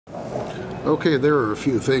Okay, there are a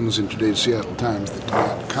few things in today's Seattle Times that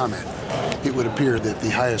demand comment. It would appear that the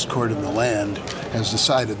highest court in the land has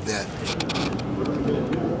decided that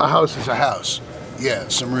a house is a house. Yeah,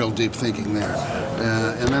 some real deep thinking there.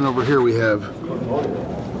 And then over here we have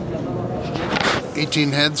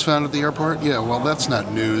 18 heads found at the airport? Yeah, well, that's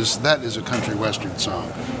not news. That is a country western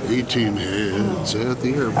song. 18 heads at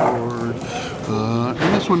the airport.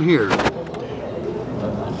 And this one here,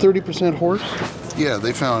 30% horse? Yeah,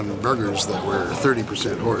 they found burgers that were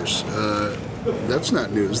 30% horse. That's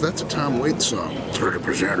not news. That's a Tom Waits song.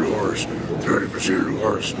 30% horse, 30%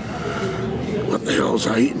 horse. What the hell was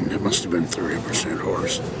I eating? It must have been 30%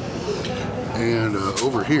 horse. And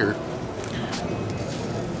over here,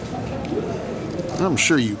 I'm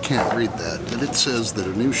sure you can't read that, but it says that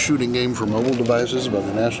a new shooting game for mobile devices by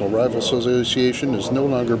the National Rifle Association is no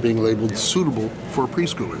longer being labeled suitable for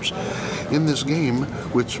preschoolers. In this game,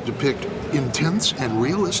 which depict intense and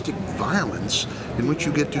realistic violence in which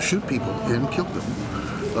you get to shoot people and kill them,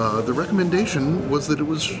 the recommendation was that it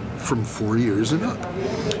was from 4 years and up.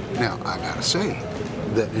 Now, I gotta say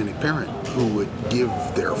that any parent who would give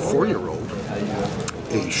their 4-year-old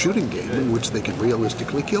a shooting game in which they can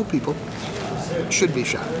realistically kill people should be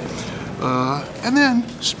shot. And then,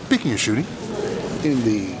 speaking of shooting, in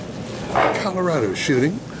the Colorado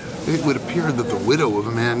shooting, it would appear that the widow of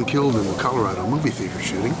a man killed in the Colorado movie theater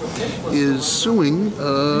shooting is suing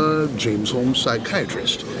James Holmes'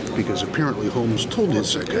 psychiatrist, because apparently Holmes told his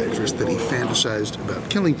psychiatrist that he fantasized about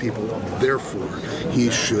killing people, therefore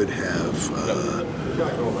he should have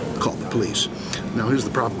called the police. Now here's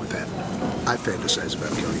the problem with that. I fantasize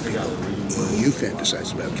about killing people. You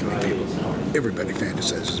fantasize about killing people. Everybody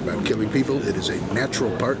fantasizes about killing people. It is a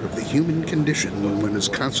natural part of the human condition when one is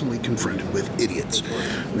constantly confronted with idiots.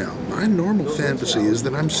 Now, my normal fantasy is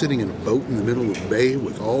that I'm sitting in a boat in the middle of the bay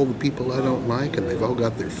with all the people I don't like, and they've all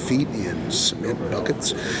got their feet in cement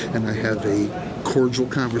buckets, and I have a cordial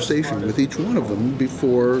conversation with each one of them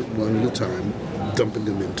before, one at a time, dumping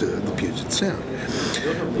them into the Puget Sound.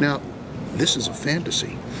 Now, this is a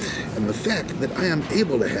fantasy, and the fact that I am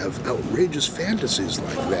able to have outrageous fantasies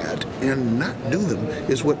like that and not do them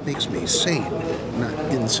is what makes me sane, not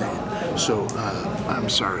insane. So, I'm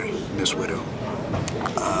sorry, Miss Widow.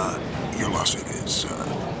 Your lawsuit is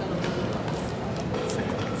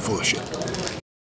full of shit.